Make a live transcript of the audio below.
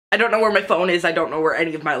I don't know where my phone is, I don't know where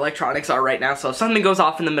any of my electronics are right now, so if something goes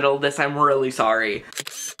off in the middle of this, I'm really sorry.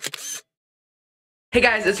 Hey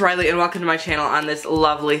guys, it's Riley and welcome to my channel on this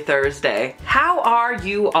lovely Thursday. How are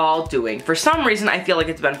you all doing? For some reason, I feel like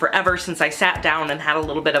it's been forever since I sat down and had a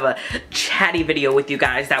little bit of a chatty video with you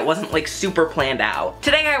guys that wasn't like super planned out.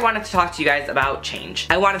 Today I wanted to talk to you guys about change.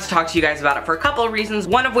 I wanted to talk to you guys about it for a couple of reasons,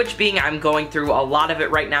 one of which being I'm going through a lot of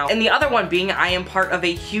it right now, and the other one being I am part of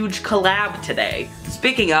a huge collab today.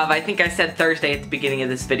 Speaking of, I think I said Thursday at the beginning of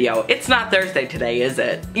this video. It's not Thursday today, is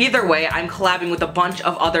it? Either way, I'm collabing with a bunch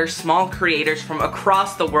of other small creators from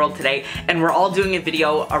across the world today, and we're all doing a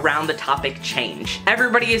video around the topic change.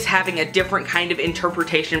 Everybody is having a different kind of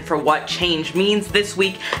interpretation for what change means this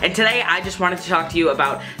week, and today I just wanted to talk to you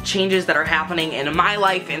about changes that are happening in my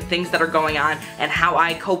life and things that are going on and how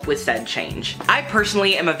I cope with said change. I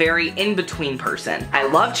personally am a very in-between person. I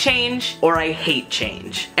love change or I hate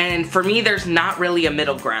change. And for me, there's not really a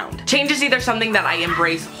middle ground. Change is either something that I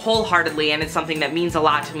embrace wholeheartedly and it's something that means a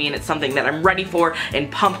lot to me and it's something that I'm ready for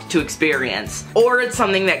and pumped to experience, or it's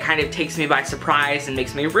something that kind of takes me by surprise and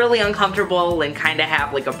makes me really uncomfortable and kind of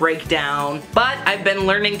have like a breakdown. But I've been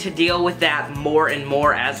learning to deal with that more and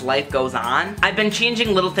more as life goes on. I've been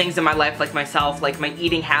changing little things in my life like myself, like my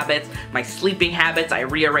eating habits, my sleeping habits. I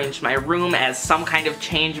rearranged my room as some kind of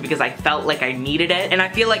change because I felt like I needed it. And I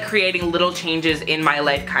feel like creating little changes in my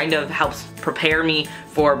life kind of helps prepare me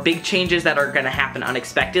for big changes that are gonna happen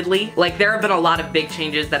unexpectedly. Like, there have been a lot of big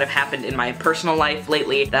changes that have happened in my personal life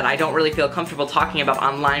lately that I don't really feel comfortable talking about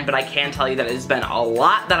online, but I can tell you that it's been a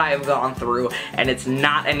lot that I have gone through, and it's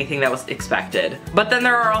not anything that was expected. But then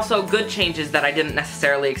there are also good changes that I didn't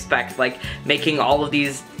necessarily expect, like making all of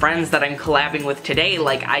these friends that I'm collabing with today.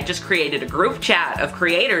 Like, I just created a group chat of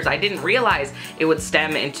creators. I didn't realize it would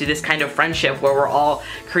stem into this kind of friendship where we're all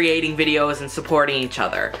creating videos and supporting each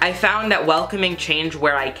other. I found that welcoming change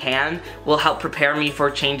where I can will help prepare me for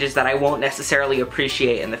changes that I won't necessarily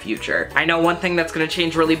appreciate in the future. I know one thing that's gonna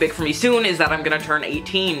change really big for me soon is that I'm gonna turn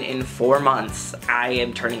 18 in 4 months. I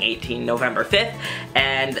am turning 18 November 5th,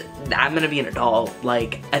 and I'm gonna be an adult,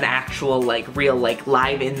 like an actual, like real, like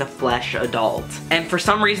live in the flesh adult. And for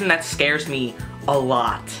some reason that scares me a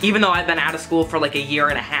lot. Even though I've been out of school for like a year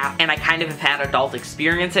and a half and I kind of have had adult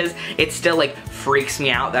experiences, it still like freaks me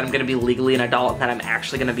out that I'm gonna be legally an adult and that I'm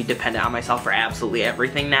actually gonna be dependent on myself for absolutely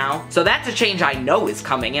everything now. So that's a change I know is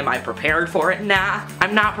coming. Am I prepared for it? Nah,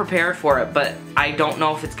 I'm not prepared for it, but I don't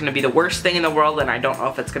know if it's gonna be the worst thing in the world and I don't know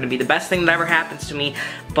if it's gonna be the best thing that ever happens to me,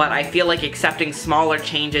 but I feel like accepting smaller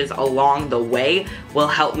changes along the way will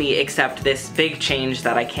help me accept this big change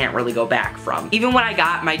that I can't really go back from. Even when I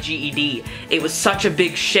got my GED, it was such a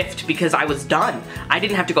big shift because I was done. I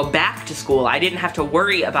didn't have to go back to school. I didn't have to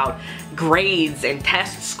worry about grades and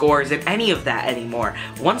test scores and any of that anymore.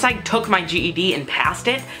 Once I took my GED and passed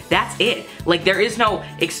it, that's it. Like, there is no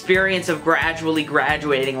experience of gradually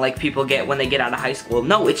graduating like people get when they get out of high school.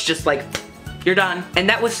 No, it's just like, you're done. And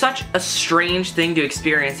that was such a strange thing to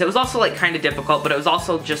experience. It was also like kind of difficult, but it was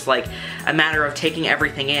also just like a matter of taking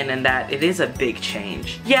everything in, and that it is a big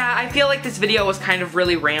change. Yeah, I feel like this video was kind of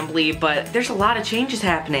really rambly, but there's a lot of changes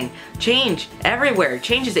happening. Change everywhere.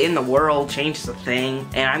 Change is in the world. Change is a thing.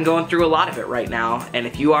 And I'm going through a lot of it right now. And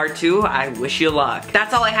if you are too, I wish you luck.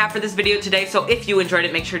 That's all I have for this video today. So if you enjoyed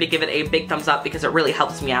it, make sure to give it a big thumbs up because it really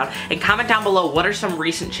helps me out. And comment down below what are some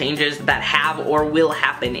recent changes that have or will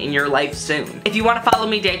happen in your life soon. If you want to follow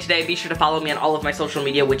me day to day, be sure to follow me on all of my social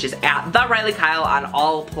media, which is at The Riley Kyle on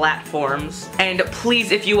all platforms. And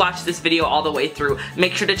please, if you watch this video all the way through,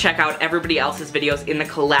 make sure to check out everybody else's videos in the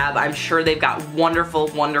collab. I'm sure they've got wonderful,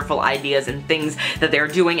 wonderful ideas and things that they're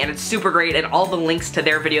doing, and it's super great, and all the links to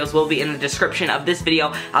their videos will be in the description of this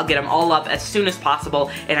video. I'll get them all up as soon as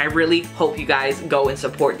possible, and I really hope you guys go and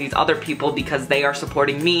support these other people because they are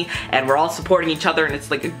supporting me, and we're all supporting each other, and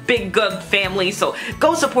it's like a big, good family, so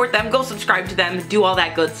go support them, go subscribe to them, do all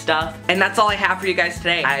that good stuff. And that's all I have for you guys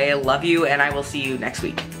today. I love you, and I will see you next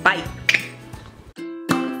week. Bye!